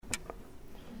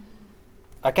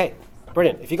Okay,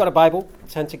 brilliant. If you've got a Bible,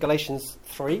 turn to Galatians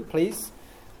 3, please.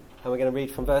 And we're going to read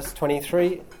from verse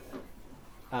 23.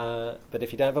 But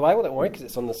if you don't have a Bible, don't worry, because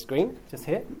it's on the screen, just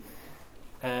here.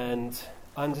 And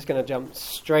I'm just going to jump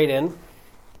straight in.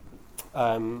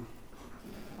 And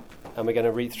we're going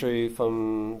to read through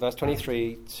from verse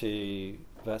 23 to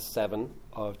verse 7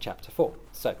 of chapter 4.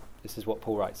 So, this is what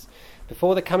Paul writes.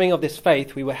 Before the coming of this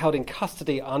faith, we were held in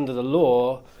custody under the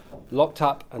law, locked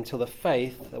up until the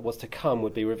faith that was to come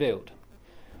would be revealed.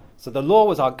 So the law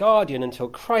was our guardian until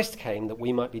Christ came, that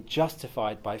we might be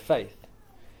justified by faith.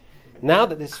 Now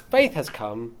that this faith has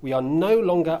come, we are no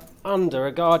longer under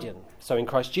a guardian. So in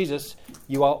Christ Jesus,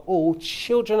 you are all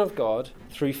children of God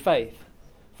through faith.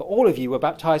 For all of you were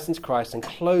baptized into Christ and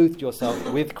clothed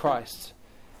yourself with Christ.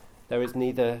 There is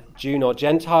neither Jew nor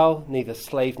Gentile, neither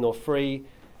slave nor free,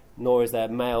 nor is there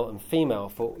male and female,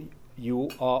 for you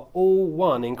are all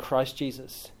one in Christ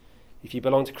Jesus. If you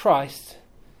belong to Christ,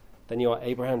 then you are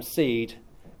Abraham's seed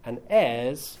and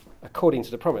heirs according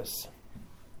to the promise.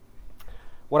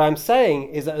 What I'm saying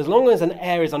is that as long as an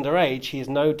heir is underage, he is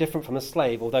no different from a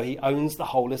slave, although he owns the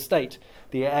whole estate.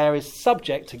 The heir is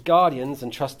subject to guardians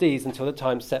and trustees until the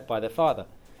time set by their father.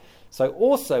 So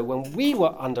also, when we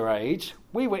were underage,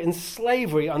 we were in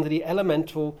slavery under the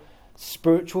elemental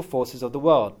spiritual forces of the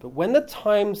world. But when the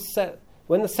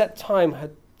set time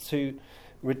had to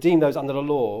redeem those under the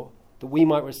law, that we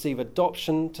might receive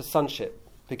adoption to sonship,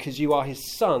 because you are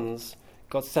his sons,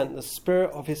 God sent the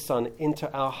Spirit of his Son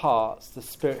into our hearts, the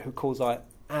Spirit who calls our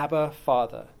Abba,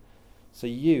 Father. So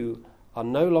you are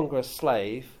no longer a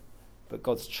slave, but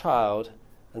God's child,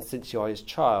 and since you are his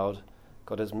child,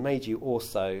 God has made you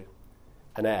also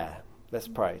an heir. Let's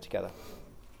pray together.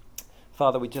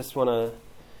 Father, we just want to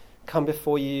come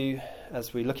before you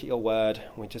as we look at your word.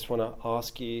 We just want to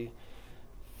ask you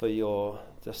for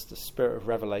the spirit of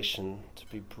revelation to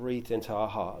be breathed into our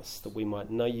hearts, that we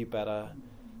might know you better,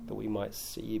 that we might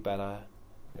see you better.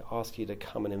 We ask you to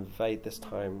come and invade this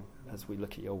time as we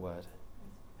look at your word.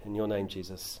 In your name,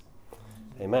 Jesus.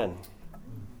 Amen.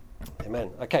 Amen.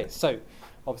 Okay, so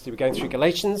obviously we're going through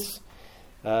Galatians.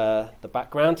 The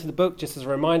background to the book, just as a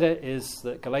reminder, is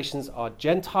that Galatians are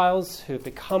Gentiles who have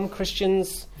become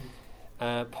Christians.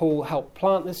 Paul helped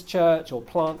plant this church, or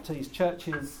plant these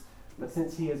churches, but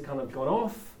since he has kind of gone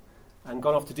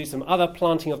off to do some other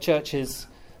planting of churches,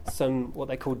 some what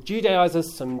they call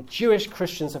Judaizers, some Jewish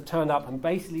Christians have turned up and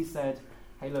basically said,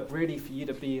 hey, look, really, for you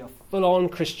to be a full-on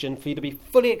Christian, for you to be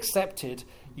fully accepted,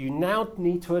 you now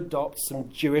need to adopt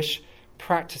some Jewish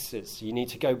practices. You need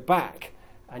to go back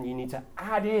and you need to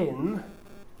add in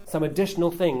some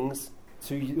additional things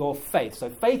to your faith. So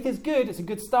faith is good, it's a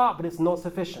good start, but it's not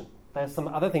sufficient. There's some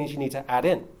other things you need to add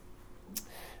in.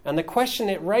 And the question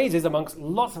it raises, amongst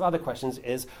lots of other questions,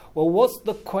 is, well, what's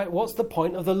the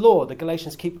point of the law? The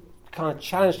Galatians keep kind of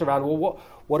challenged around, well,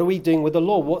 what are we doing with the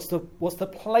law? What's the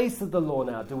place of the law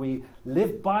now? Do we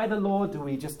live by the law? Do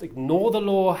we just ignore the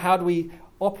law? How do we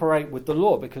operate with the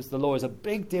law? Because the law is a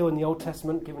big deal in the Old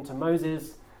Testament, given to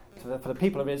Moses, for the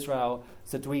people of Israel.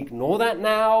 So do we ignore that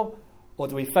now, or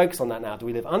do we focus on that now? Do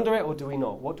we live under it, or do we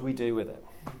not? What do we do with it?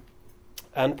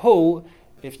 And Paul,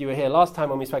 if you were here last time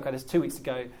when we spoke about this 2 weeks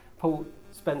ago, Paul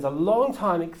spends a long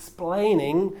time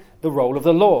explaining the role of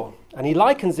the law. And he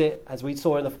likens it, as we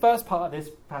saw in the first part of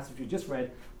this passage we just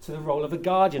read, to the role of a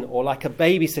guardian, or like a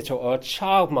babysitter or a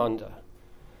childminder.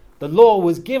 The law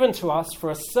was given to us for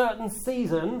a certain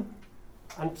season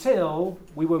until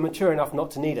we were mature enough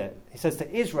not to need it. He says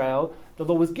to Israel, the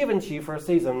law was given to you for a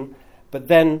season, but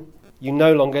then you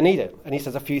no longer need it. And he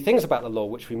says a few things about the law,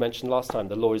 which we mentioned last time.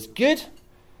 The law is good.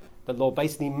 The law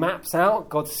basically maps out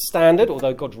God's standard,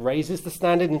 although God raises the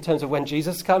standard in terms of when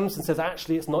Jesus comes and says,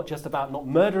 actually, it's not just about not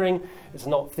murdering. It's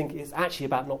actually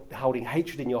about not holding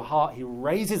hatred in your heart. He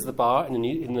raises the bar in the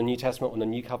New Testament, on the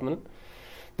New Covenant.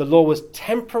 The law was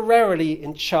temporarily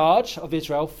in charge of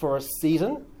Israel for a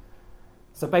season.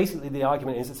 So basically, the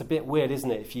argument is, it's a bit weird, isn't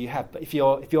it? If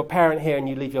you're a parent here and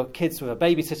you leave your kids with a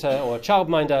babysitter or a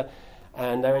childminder,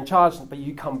 and they're in charge, but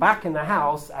you come back in the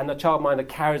house and the childminder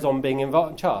carries on being in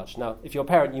charge. Now, if you're a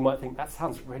parent, you might think, that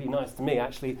sounds really nice to me,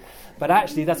 actually. But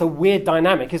actually, that's a weird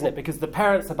dynamic, isn't it? Because the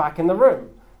parents are back in the room.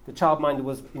 The childminder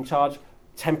was in charge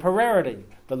temporarily.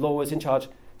 The law was in charge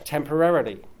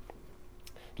temporarily.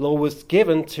 The law was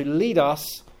given to lead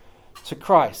us to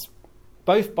Christ,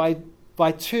 both by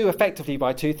two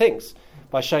things.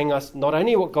 By showing us not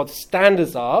only what God's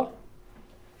standards are,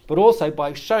 but also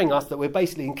by showing us that we're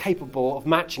basically incapable of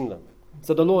matching them.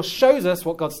 So the law shows us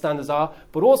what God's standards are,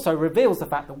 but also reveals the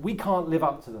fact that we can't live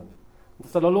up to them.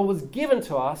 So the law was given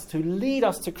to us to lead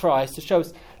us to Christ, to show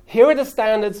us Here are the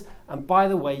standards, and by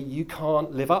the way, you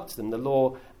can't live up to them. The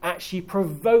law actually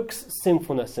provokes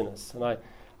sinfulness in us. And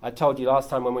I told you last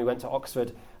time when we went to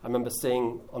Oxford, I remember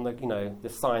seeing on the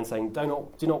this sign saying,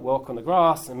 do not walk on the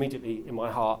grass. And immediately in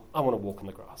my heart, I want to walk on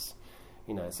the grass.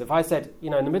 So if I said,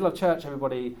 in the middle of church,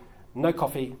 everybody, no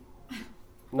coffee,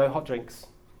 no hot drinks,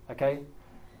 okay?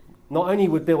 Not only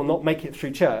would Bill not make it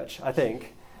through church, I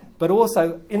think, but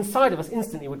also inside of us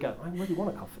instantly would go, I really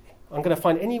want a coffee. I'm going to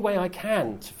find any way I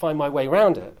can to find my way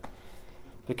around it.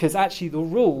 Because actually the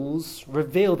rules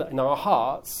reveal that in our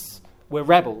hearts, we're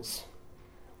rebels.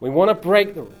 We want to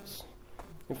break the rules.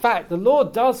 In fact, the law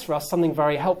does for us something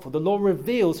very helpful. The law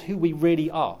reveals who we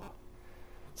really are.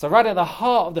 So right at the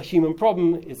heart of the human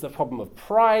problem is the problem of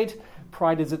pride.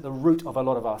 Pride is at the root of a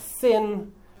lot of our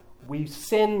sin. We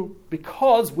sin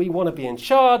because we want to be in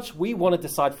charge. We want to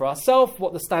decide for ourselves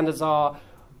what the standards are.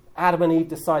 Adam and Eve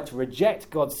decide to reject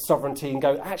God's sovereignty and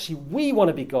go, actually, we want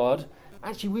to be God.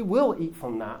 Actually, we will eat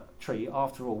from that tree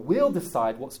after all. We'll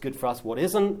decide what's good for us, what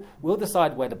isn't. We'll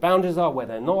decide where the boundaries are, where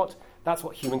they're not. That's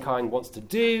what humankind wants to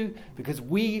do because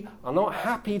we are not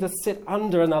happy to sit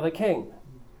under another king.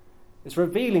 It's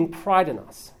revealing pride in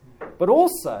us. But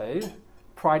also,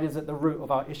 pride is at the root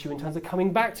of our issue in terms of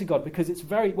coming back to God because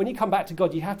when you come back to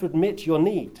God, you have to admit your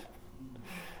need.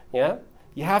 Yeah?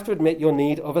 You have to admit your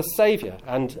need of a saviour.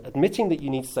 And admitting that you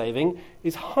need saving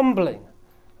is humbling.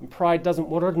 And pride doesn't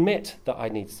want to admit that I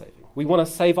need saving. We want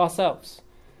to save ourselves.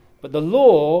 But the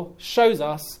law shows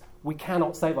us we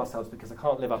cannot save ourselves because I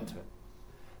can't live up to it.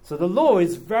 So the law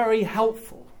is very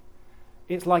helpful.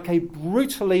 It's like a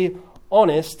brutally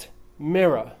honest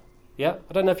mirror. Yeah?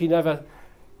 I don't know if you ever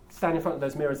stand in front of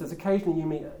those mirrors. There's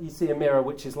occasionally you see a mirror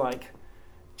which is like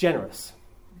generous.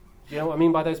 Do you know what I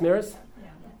mean by those mirrors?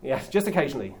 Yeah, just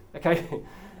occasionally. Okay?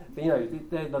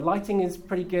 The lighting is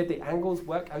pretty good. The angles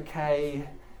work okay.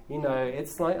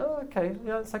 It's like, oh, okay,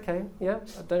 yeah, it's okay. Yeah,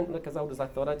 I don't look as old as I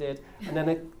thought I did.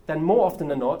 And then more often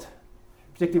than not,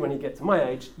 particularly when you get to my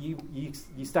age, you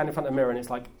stand in front of a mirror and it's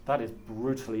like, that is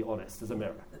brutally honest as a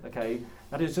mirror. Okay?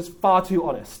 That is just far too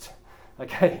honest.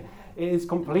 Okay? It is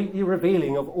completely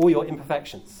revealing of all your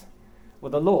imperfections.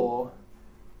 Well, the law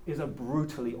is a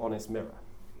brutally honest mirror.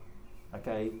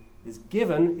 Okay? It's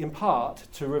given in part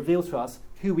to reveal to us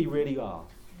who we really are.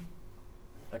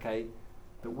 Okay?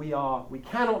 That we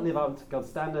cannot live up to God's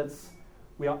standards.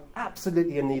 We are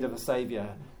absolutely in need of a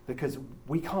saviour because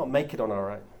we can't make it on our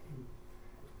own.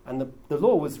 And the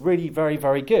law was really very,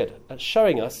 very good at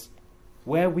showing us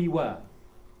where we were.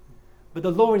 But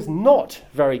the law is not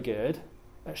very good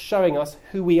at showing us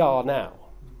who we are now.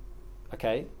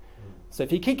 Okay? So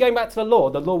if you keep going back to the law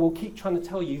will keep trying to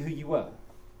tell you who you were.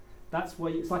 That's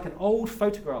where it's like an old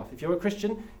photograph. If you're a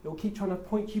Christian, it will keep trying to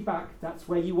point you back. That's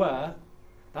where you were.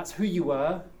 That's who you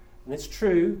were. And it's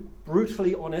true,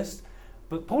 brutally honest.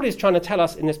 But Paul is trying to tell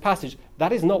us in this passage,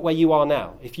 that is not where you are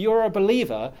now. If you're a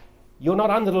believer, you're not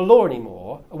under the law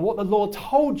anymore. And what the law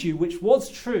told you, which was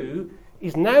true,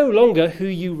 is no longer who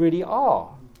you really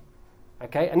are.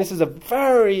 Okay? And this is a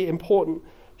very important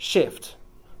shift.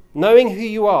 Knowing who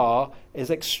you are is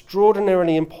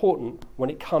extraordinarily important when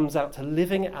it comes out to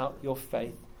living out your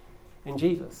faith in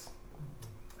Jesus.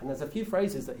 And there's a few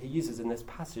phrases that he uses in this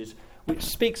passage which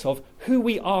speaks of who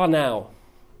we are now.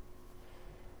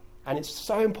 And it's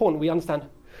so important we understand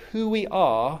who we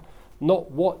are,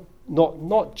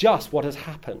 not just what has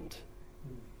happened.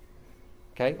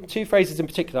 Okay? Two phrases in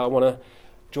particular I want to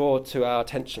draw to our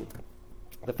attention.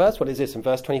 The first one is this in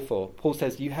verse 24. Paul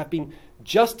says, you have been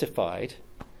justified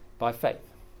by faith.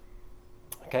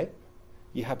 Okay?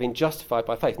 You have been justified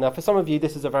by faith. Now, for some of you,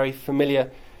 this is a very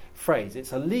familiar phrase.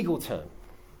 It's a legal term.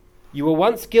 You were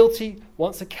once guilty,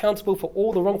 once accountable for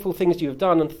all the wrongful things you have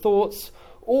done and thoughts,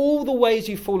 all the ways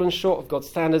you've fallen short of God's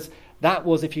standards. That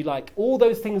was, if you like, all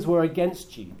those things were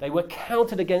against you. They were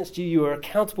counted against you. You were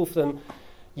accountable for them.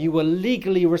 You were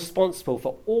legally responsible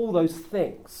for all those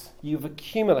things you've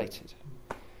accumulated.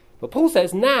 But Paul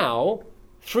says now,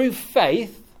 through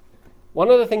faith, one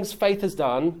of the things faith has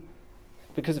done,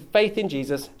 because of faith in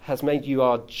Jesus, has made you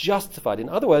are justified. In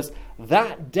other words,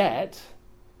 that debt,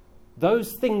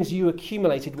 those things you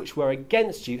accumulated which were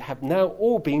against you, have now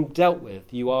all been dealt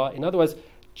with. You are, in other words,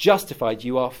 justified.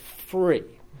 You are free.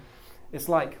 It's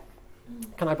like,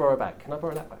 can I borrow a bag? Can I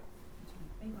borrow that bag?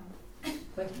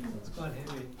 Thank you. That's quite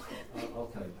heavy.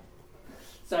 I'll take it.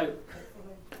 So,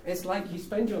 it's like you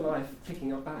spend your life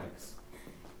picking up bags.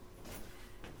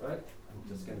 Right? I'm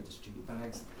just going to distribute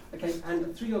bags. Okay,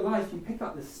 and through your life you pick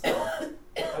up this stuff.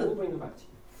 I will bring them back to you.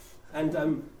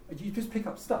 And you just pick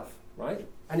up stuff, right?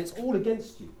 And it's all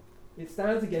against you. It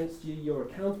stands against you. You're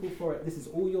accountable for it. This is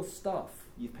all your stuff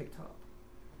you've picked up.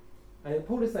 And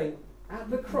Paul is saying, at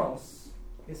the cross,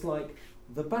 it's like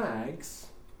the bags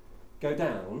go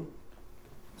down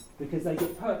because they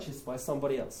get purchased by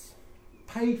somebody else,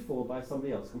 paid for by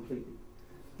somebody else completely.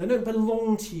 They don't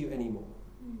belong to you anymore.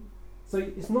 So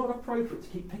it's not appropriate to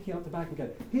keep picking up the bag and go,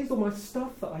 here's all my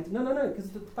stuff that I did. No, because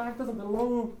the bag doesn't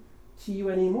belong to you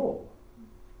anymore.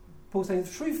 Paul's saying,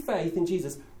 through faith in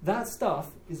Jesus, that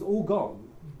stuff is all gone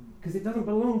because it doesn't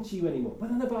belong to you anymore.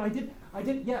 But I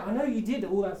did, yeah, I know you did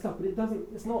all that stuff, but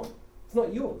it's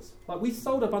not yours. Like, we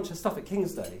sold a bunch of stuff at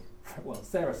King's Day. Well,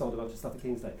 Sarah sold a bunch of stuff at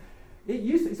King's Day.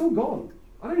 It's all gone.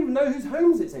 I don't even know whose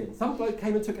homes it's in. Some bloke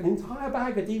came and took an entire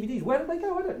bag of DVDs. Where did they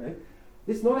go? I don't know.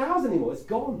 It's not ours anymore. It's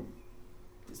gone.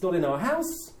 It's not in our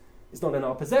house. It's not in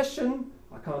our possession.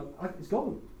 It's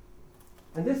gone.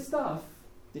 And this stuff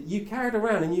that you carried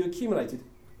around and you accumulated,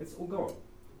 it's all gone.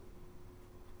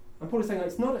 And Paul is saying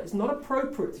it's not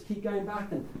appropriate to keep going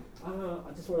back and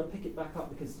I just want to pick it back up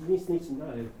because you just need to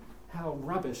know how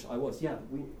rubbish I was. Yeah,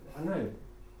 I know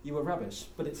you were rubbish,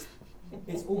 but it's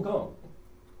all gone.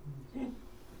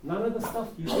 None of the stuff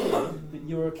you did that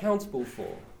you were accountable for,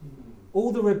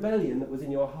 all the rebellion that was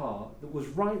in your heart that was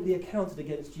rightly accounted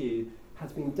against you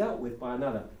has been dealt with by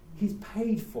another. He's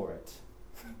paid for it.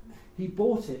 He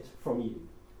bought it from you.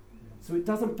 So it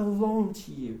doesn't belong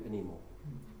to you anymore.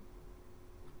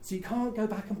 So you can't go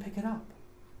back and pick it up.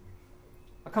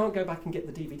 I can't go back and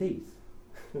get the DVDs.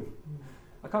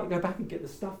 I can't go back and get the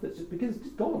stuff that's just because it's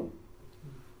just gone.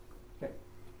 Okay.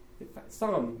 In fact,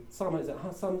 Psalm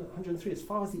 103, as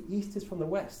far as the east is from the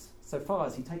west, so far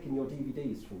as he's taken your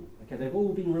DVDs from you. Okay, they've all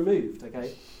been removed.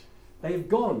 Okay, they've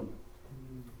gone.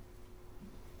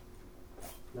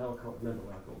 Now I can't remember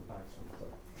where I got the bags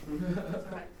from.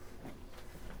 Sorry.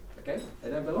 Okay, they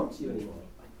don't belong to you anymore.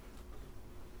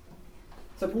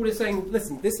 So Paul is saying,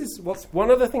 listen, this is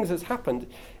one of the things that's happened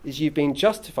is you've been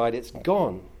justified. It's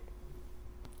gone.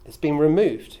 It's been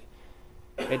removed.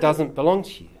 It doesn't belong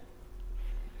to you.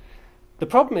 The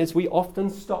problem is we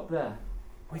often stop there.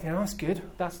 We think, that's good.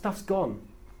 That stuff's gone.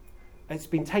 It's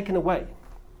been taken away.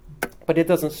 But it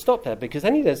doesn't stop there because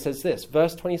then he says this,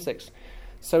 verse 26.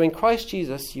 So in Christ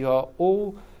Jesus you are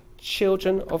all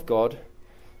children of God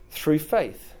through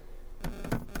faith.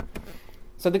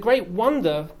 So the great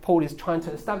wonder Paul is trying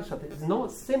to establish is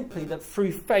not simply that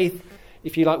through faith,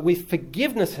 if you like, with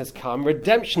forgiveness has come,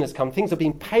 redemption has come, things have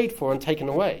been paid for and taken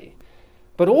away.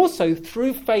 But also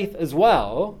through faith as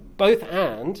well, both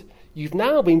and, you've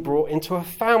now been brought into a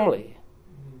family.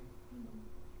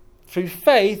 Through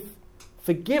faith,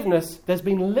 forgiveness, there's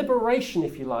been liberation,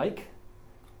 if you like,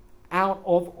 out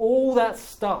of all that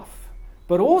stuff.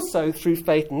 But also through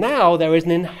faith, now there is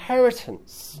an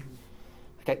inheritance.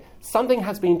 Okay, something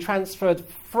has been transferred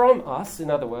from us, in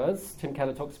other words, Tim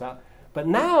Keller talks about. But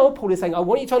now Paul is saying, I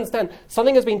want you to understand,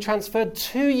 something has been transferred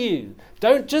to you.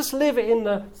 Don't just live in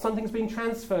the something's been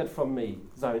transferred from me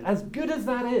zone. As good as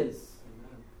that is.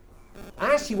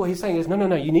 Actually, what he's saying is,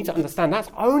 no, you need to understand that's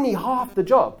only half the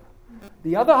job.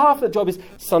 The other half of the job is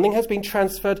something has been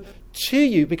transferred to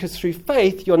you because through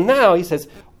faith, you're now, he says,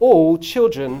 all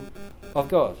children of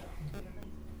God.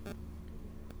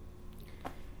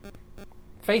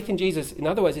 Faith in Jesus, in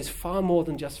other words, is far more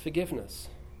than just forgiveness.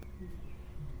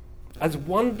 As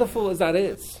wonderful as that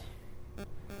is,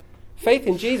 faith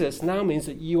in Jesus now means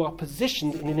that you are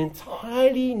positioned in an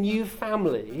entirely new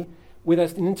family with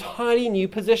an entirely new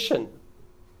position,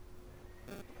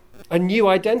 a new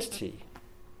identity.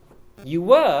 You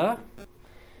were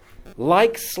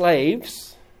like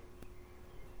slaves,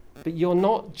 but you're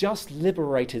not just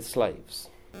liberated slaves.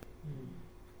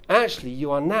 Actually, you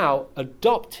are now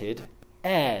adopted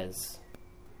heirs.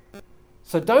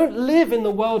 So don't live in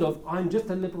the world of, I'm just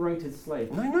a liberated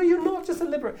slave. No, you're not just a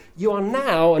liberated. You are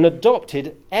now an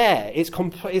adopted heir. It's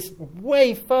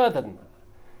way further than that.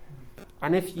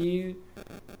 And if you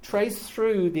trace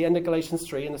through the end of Galatians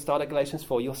 3 and the start of Galatians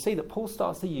 4, you'll see that Paul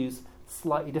starts to use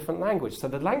slightly different language. So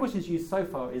the language he's used so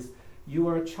far is, you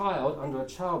were a child under a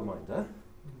childminder.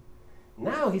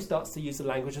 Now he starts to use the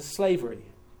language of slavery.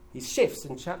 He shifts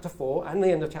in chapter 4 and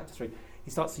the end of chapter 3.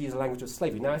 He starts to use the language of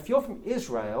slavery. Now, if you're from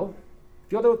Israel,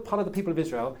 if you're part of the people of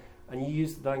Israel and you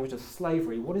use the language of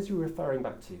slavery, what is he referring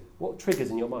back to? What triggers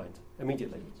in your mind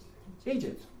immediately?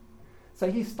 Egypt.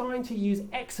 So he's starting to use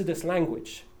Exodus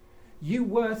language. You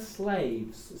were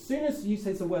slaves. As soon as you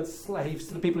say the word slaves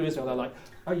to the people of Israel, they're like,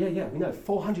 oh, yeah, we know.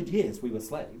 400 years we were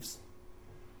slaves.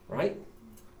 Right?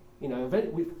 You know,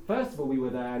 first of all, we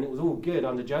were there and it was all good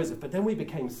under Joseph, but then we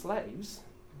became slaves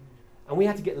and we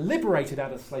had to get liberated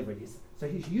out of slavery. So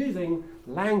he's using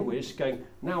language going,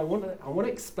 now I want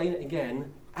to explain it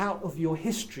again out of your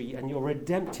history and your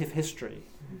redemptive history.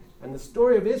 And the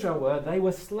story of Israel they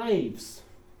were slaves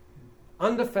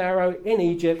under Pharaoh in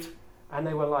Egypt, and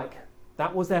they were like,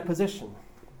 that was their position.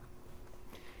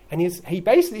 And he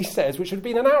basically says, which would have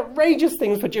been an outrageous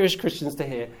thing for Jewish Christians to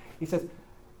hear, he says,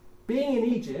 being in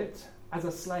Egypt as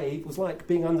a slave was like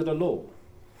being under the law.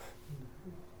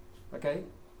 Okay?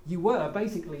 You were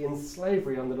basically in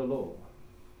slavery under the law.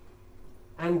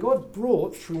 And God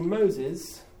brought, through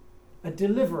Moses, a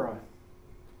deliverer.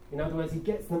 In other words, he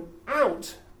gets them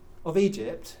out of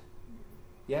Egypt,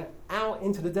 out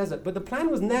into the desert. But the plan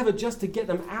was never just to get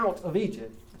them out of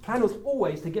Egypt. The plan was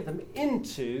always to get them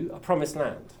into a promised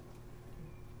land.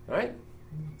 Right?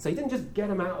 So he didn't just get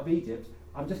them out of Egypt.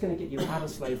 I'm just going to get you out of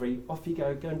slavery. Off you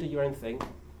go and do your own thing.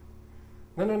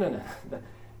 No.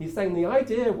 He's saying the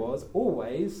idea was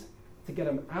always to get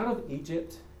them out of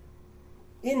Egypt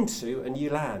into a new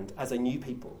land as a new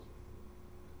people.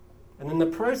 And in the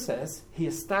process, he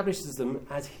establishes them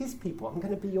as his people. I'm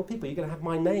going to be your people. You're going to have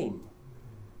my name.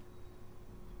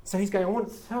 So he's going,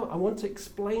 I want to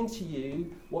explain to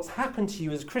you what's happened to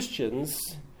you as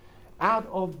Christians out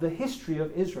of the history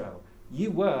of Israel.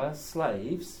 You were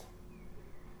slaves.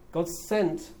 God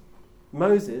sent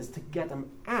Moses to get them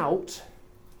out,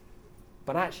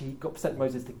 but actually God sent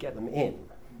Moses to get them in.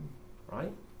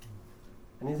 Right?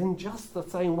 And it's in just the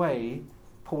same way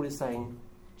Paul is saying,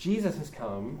 Jesus has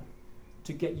come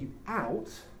to get you out,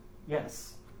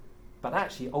 yes, but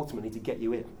actually ultimately to get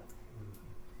you in.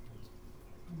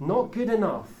 Not good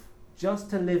enough just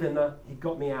to live in he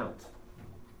got me out.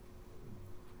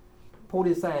 Paul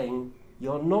is saying,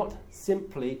 you're not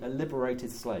simply a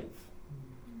liberated slave,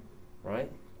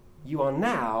 right? You are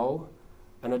now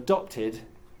an adopted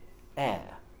heir.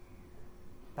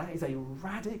 That is a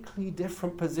radically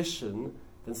different position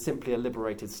than simply a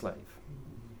liberated slave.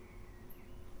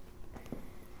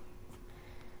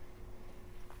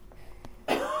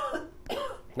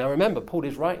 Now remember, Paul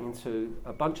is writing to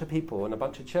a bunch of people and a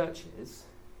bunch of churches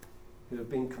who have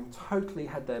been totally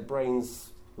had their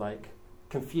brains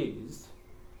confused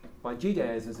by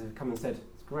Judaizers who have come and said,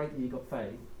 it's great that you got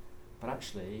faith, but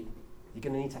actually you're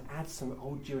going to need to add some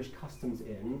old Jewish customs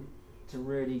in to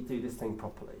really do this thing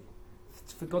properly.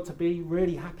 For God to be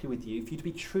really happy with you, for you to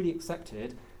be truly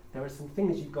accepted, there are some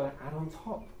things you've got to add on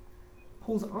top.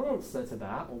 Paul's answer to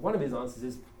that, or one of his answers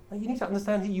is, you need to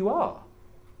understand who you are.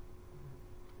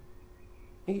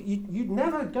 You'd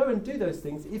never go and do those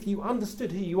things if you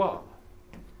understood who you are.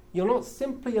 You're not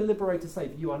simply a liberated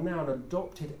slave, you are now an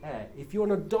adopted heir. If you're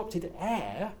an adopted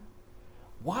heir,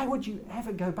 why would you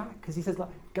ever go back? Because he says,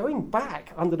 going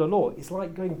back under the law is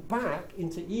like going back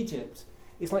into Egypt.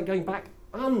 It's like going back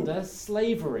under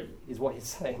slavery, is what he's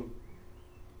saying.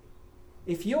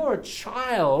 If you're a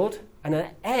child and an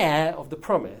heir of the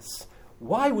promise,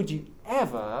 why would you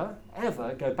ever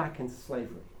go back into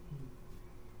slavery?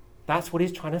 That's what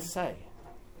he's trying to say.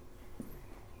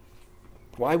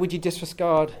 Why would you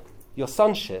disregard your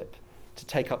sonship to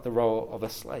take up the role of a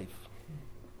slave?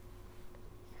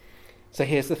 So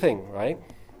here's the thing, right?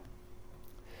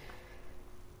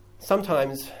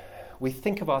 Sometimes we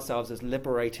think of ourselves as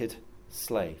liberated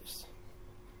slaves,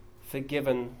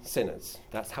 forgiven sinners.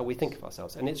 That's how we think of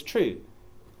ourselves. And it's true.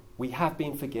 We have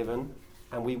been forgiven,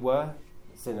 and we were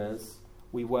sinners.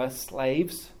 We were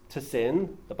slaves to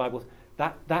sin. The Bible,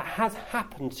 that has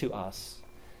happened to us.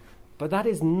 But that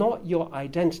is not your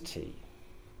identity,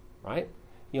 right?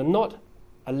 You're not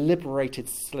a liberated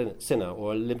sinner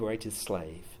or a liberated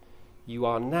slave. You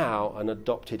are now an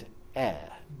adopted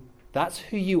heir. That's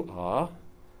who you are,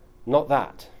 not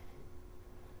that.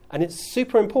 And it's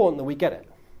super important that we get it.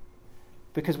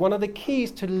 Because one of the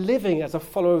keys to living as a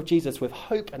follower of Jesus with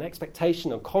hope and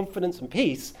expectation and confidence and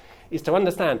peace is to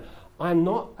understand, I am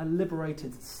not a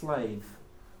liberated slave.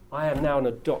 I am now an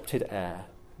adopted heir.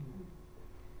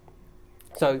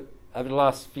 So, over the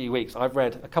last few weeks, I've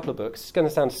read a couple of books. It's going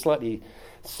to sound slightly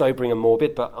sobering and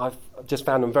morbid, but I've just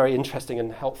found them very interesting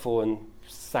and helpful and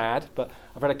sad. But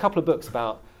I've read a couple of books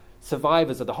about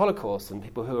survivors of the Holocaust and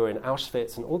people who are in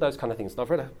Auschwitz and all those kind of things. And I've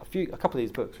read a couple of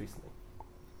these books recently.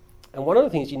 And one of the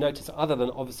things you notice, other than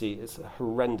obviously it's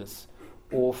horrendous,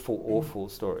 awful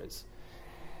stories,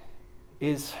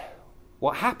 is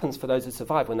what happens for those who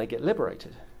survive when they get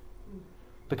liberated.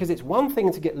 Because it's one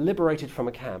thing to get liberated from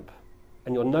a camp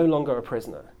and you're no longer a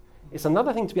prisoner. It's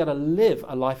another thing to be able to live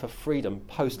a life of freedom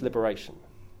post-liberation.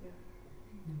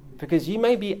 Because you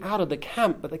may be out of the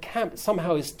camp, but the camp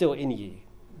somehow is still in you,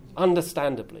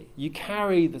 understandably. You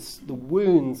carry the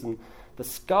wounds and the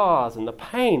scars and the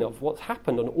pain of what's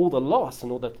happened and all the loss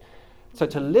and all the... So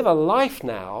to live a life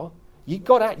now,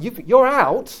 you're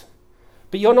out,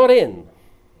 but you're not in.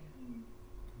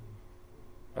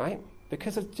 right?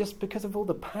 Because of all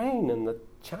the pain and the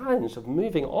challenge of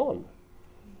moving on.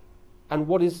 And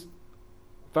what is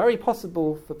very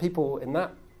possible for people in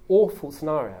that awful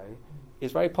scenario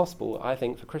is very possible, I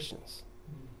think, for Christians.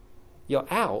 You're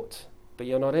out, but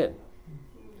you're not in.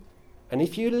 And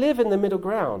if you live in the middle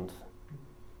ground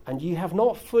and you have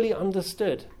not fully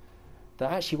understood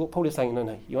that actually what Paul is saying,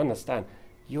 no, you understand,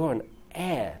 you're an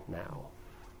heir now.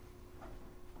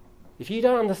 If you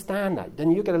don't understand that,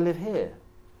 then you're going to live here.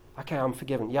 Okay, I'm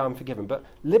forgiven. Yeah, I'm forgiven. But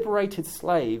liberated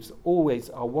slaves always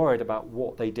are worried about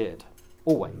what they did.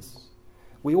 Always.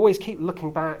 We always keep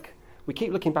looking back. We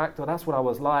keep looking back, well, that's what I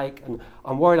was like, and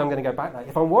I'm worried I'm going to go back there.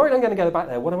 If I'm worried I'm going to go back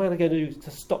there, what am I going to do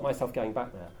to stop myself going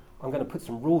back there? I'm going to put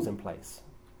some rules in place.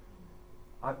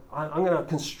 I'm going to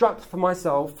construct for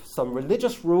myself some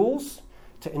religious rules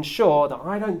to ensure that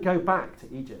I don't go back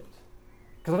to Egypt.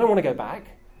 Because I don't want to go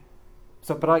back.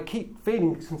 But I keep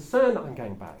feeling concerned that I'm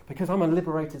going back because I'm a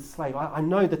liberated slave. I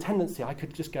know the tendency. I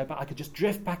could just go back. I could just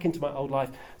drift back into my old life.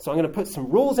 So I'm going to put some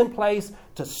rules in place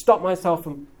to stop myself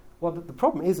from... Well, the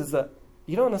problem is that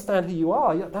you don't understand who you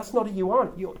are. That's not who you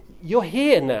are. You're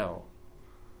here now.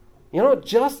 You're not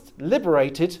just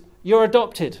liberated. You're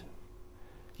adopted.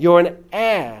 You're an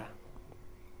heir.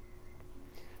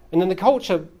 And in the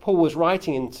culture Paul was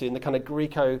writing into, in the kind of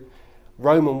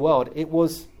Greco-Roman world,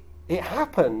 it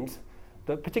happened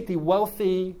that particularly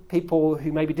wealthy people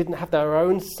who maybe didn't have their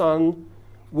own son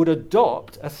would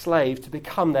adopt a slave to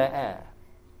become their heir.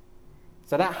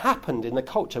 So that happened in the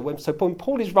culture. So when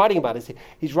Paul is writing about this,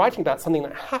 he's writing about something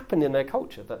that happened in their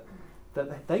culture, that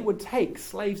they would take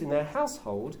slaves in their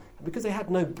household, and because they had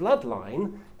no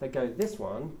bloodline, they'd go, this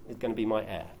one is going to be my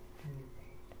heir.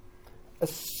 As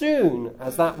soon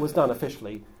as that was done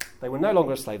officially, they were no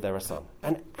longer a slave, they were a son.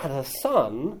 And as a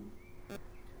son,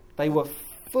 they were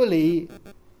fully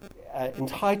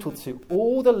entitled to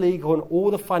all the legal and all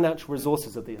the financial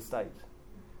resources of the estate.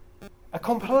 A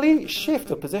complete shift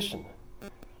of position.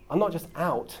 I'm not just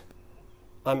out,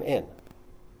 I'm in.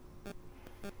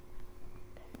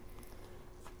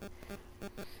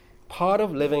 Part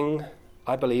of living,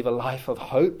 I believe, a life of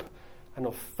hope and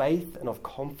of faith and of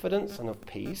confidence and of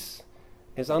peace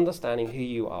is understanding who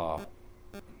you are.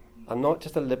 I'm not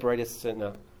just a liberated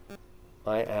sinner.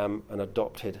 I am an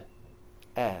adopted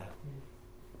heir.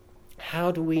 How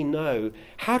do we know?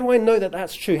 How do I know that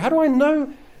that's true? How do I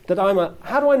know that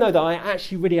I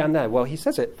actually really am there? Well, he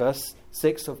says it, verse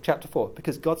 6 of chapter 4,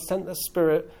 because God sent the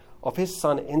Spirit of his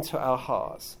Son into our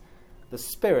hearts, the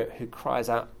Spirit who cries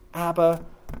out, Abba,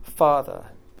 Father.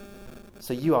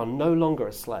 So you are no longer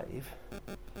a slave.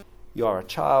 You are a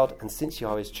child, and since you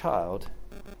are his child,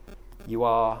 you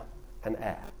are an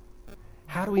heir.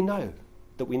 How do we know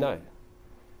that we know?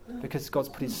 Because God's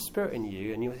put his Spirit in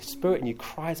you, and your Spirit in you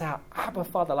cries out, Abba,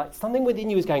 Father. Like something within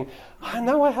you is going, I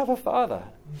know I have a Father.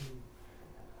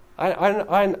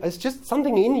 It's just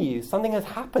something in you, something has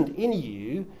happened in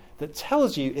you that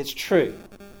tells you it's true.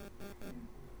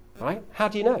 Right? How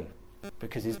do you know?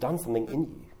 Because he's done something in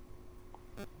you.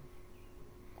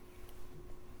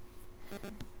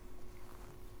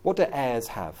 What do heirs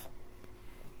have?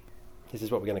 This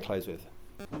is what we're going to close with.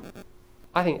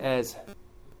 I think heirs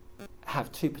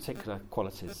have two particular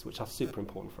qualities which are super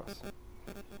important for us.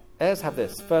 Heirs have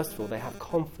this. First of all, they have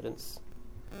confidence.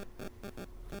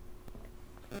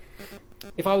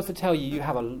 If I was to tell you you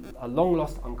have a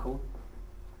long-lost uncle,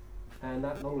 and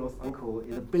that long-lost uncle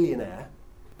is a billionaire,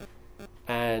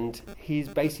 and he's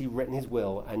basically written his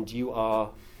will, and you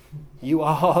are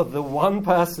the one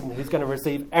person who's going to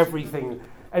receive everything.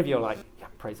 And you're like, yeah,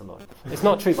 praise the Lord. It's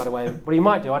not true, by the way. What he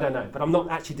might do, I don't know. But I'm not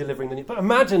actually delivering the news. But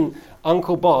imagine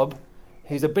Uncle Bob,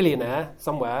 who's a billionaire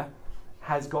somewhere,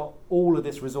 has got all of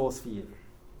this resource for you.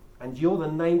 And you're the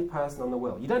named person on the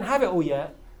will. You don't have it all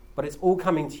yet, but it's all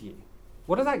coming to you.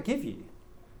 What does that give you?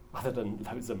 Other than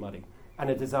loads of money and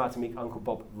a desire to meet Uncle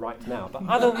Bob right now. But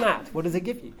other than that, what does it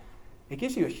give you? It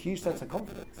gives you a huge sense of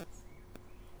confidence.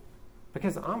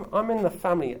 Because I'm in the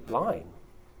family line.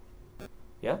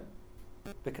 Yeah?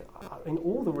 Because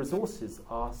all the resources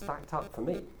are stacked up for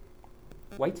me,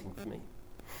 waiting for me.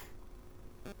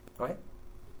 Right?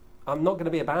 I'm not going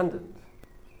to be abandoned.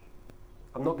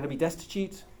 I'm not going to be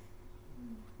destitute.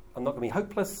 I'm not going to be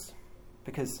hopeless,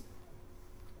 because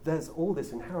there's all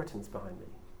this inheritance behind me.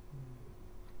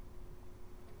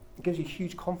 It gives you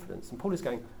huge confidence. And Paul is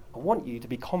going, I want you to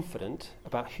be confident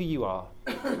about who you are.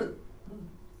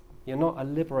 You're not a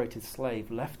liberated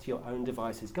slave left to your own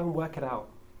devices. Go and work it out.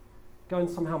 Go and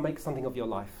somehow make something of your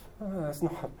life. That's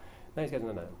not. No, he's going,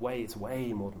 no. It's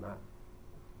way more than that.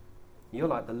 You're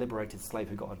like the liberated slave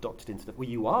who got adopted into the... Well,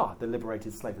 you are the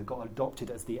liberated slave who got adopted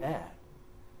as the heir.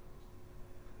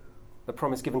 the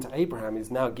promise given to Abraham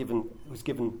was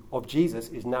given of Jesus,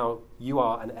 is now you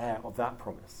are an heir of that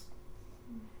promise.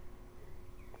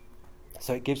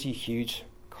 So it gives you huge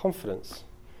confidence.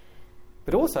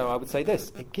 But also, I would say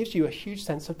this, it gives you a huge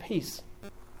sense of peace.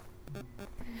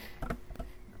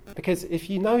 Because if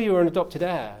you know you're an adopted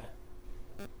heir,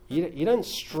 you don't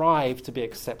strive to be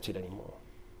accepted anymore.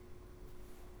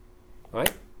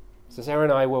 Right? So Sarah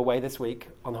and I were away this week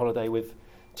on holiday with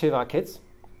 2 of our kids.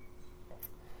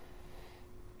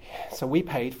 So we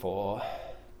paid for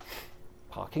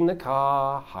parking the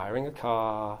car, hiring a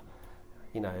car,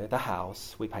 the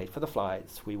house. We paid for the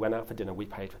flights. We went out for dinner. We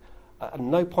paid. At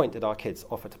no point did our kids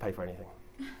offer to pay for anything.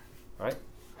 Right?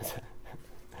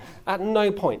 At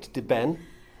no point did Ben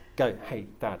go, "Hey,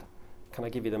 Dad, can I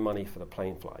give you the money for the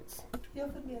plane flights?" He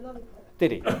offered me a lollipop.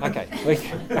 Did he? Okay.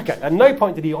 Okay. At no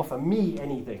point did he offer me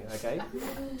anything, okay?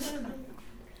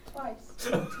 Twice.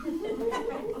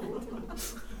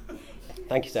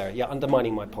 Thank you, Sarah. You're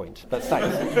undermining my point, but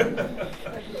thanks.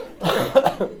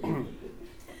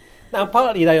 Now,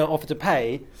 partly they don't offer to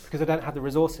pay because they don't have the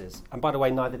resources. And by the way,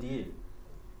 neither do you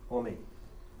or me.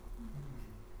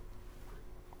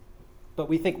 But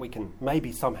we think we can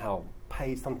maybe somehow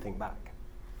pay something back.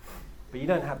 But you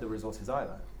don't have the resources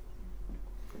either.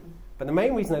 But the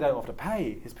main reason they don't offer to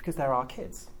pay is because they're our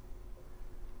kids.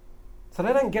 So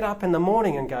they don't get up in the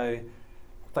morning and go,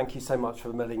 "Thank you so much for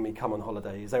letting me come on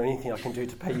holiday. Is there anything I can do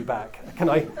to pay you back? Can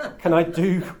I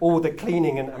do all the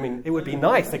cleaning?" And I mean, it would be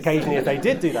nice occasionally if they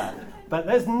did do that. But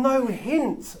there's no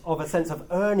hint of a sense of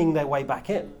earning their way back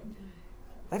in.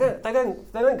 They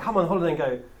don't come on holiday and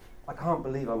go, "I can't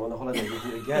believe I'm on a holiday with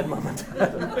you again, Mum and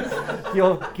Dad.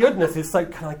 Your goodness is so,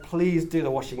 can I please do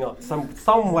the washing up?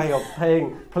 Some way of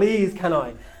paying, please can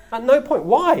I?" At no point.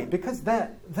 Why? Because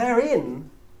they're in,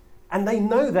 and they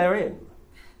know they're in.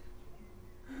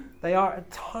 They are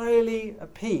entirely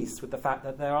at peace with the fact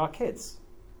that they're our kids.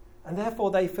 And therefore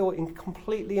they feel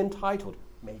completely entitled,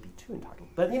 maybe too entitled,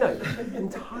 but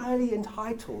entirely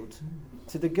entitled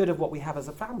to the good of what we have as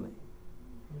a family.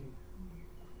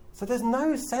 So there's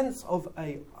no sense of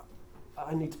 "I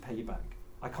need to pay you back.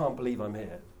 I can't believe I'm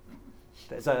here."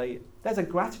 There's a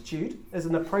gratitude. There's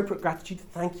an appropriate gratitude.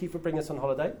 Thank you for bringing us on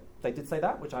holiday. They did say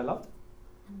that, which I loved.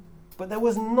 But there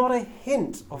was not a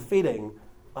hint of feeling,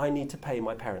 "I need to pay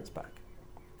my parents back."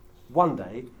 One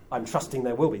day, I'm trusting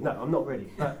there will be. No, I'm not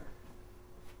really.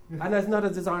 And there's not a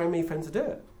desire in me for them to do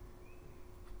it.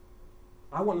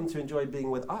 I want them to enjoy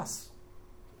being with us.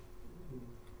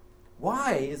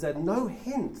 Why is there no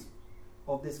hint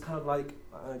of this kind of like,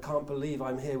 "I can't believe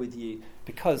I'm here with you"?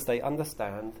 Because they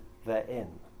understand they're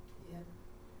in. Yeah.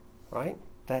 Right?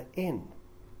 They're in.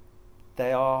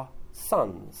 They are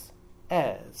sons,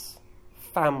 heirs,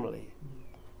 family.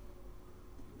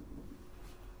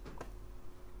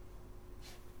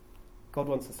 God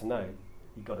wants us to know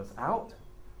He got us out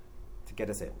to get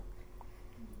us in.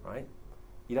 Right?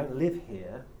 You don't live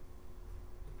here.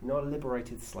 You're not a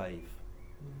liberated slave.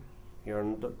 You're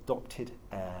an adopted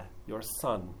heir. You're a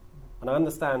son. And I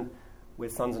understand we're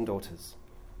sons and daughters.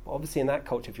 But obviously in that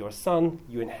culture, if you're a son,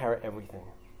 you inherit everything.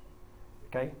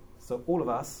 Okay? So all of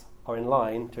us are in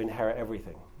line to inherit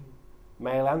everything.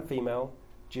 Male and female,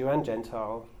 Jew and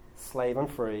Gentile, slave and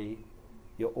free,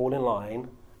 you're all in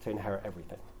line to inherit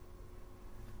everything.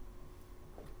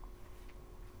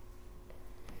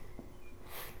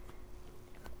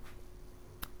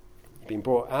 You've been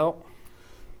brought out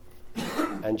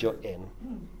and you're in.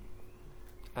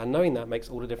 And knowing that makes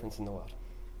all the difference in the world.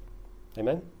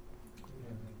 Amen?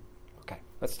 Okay,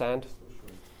 let's stand.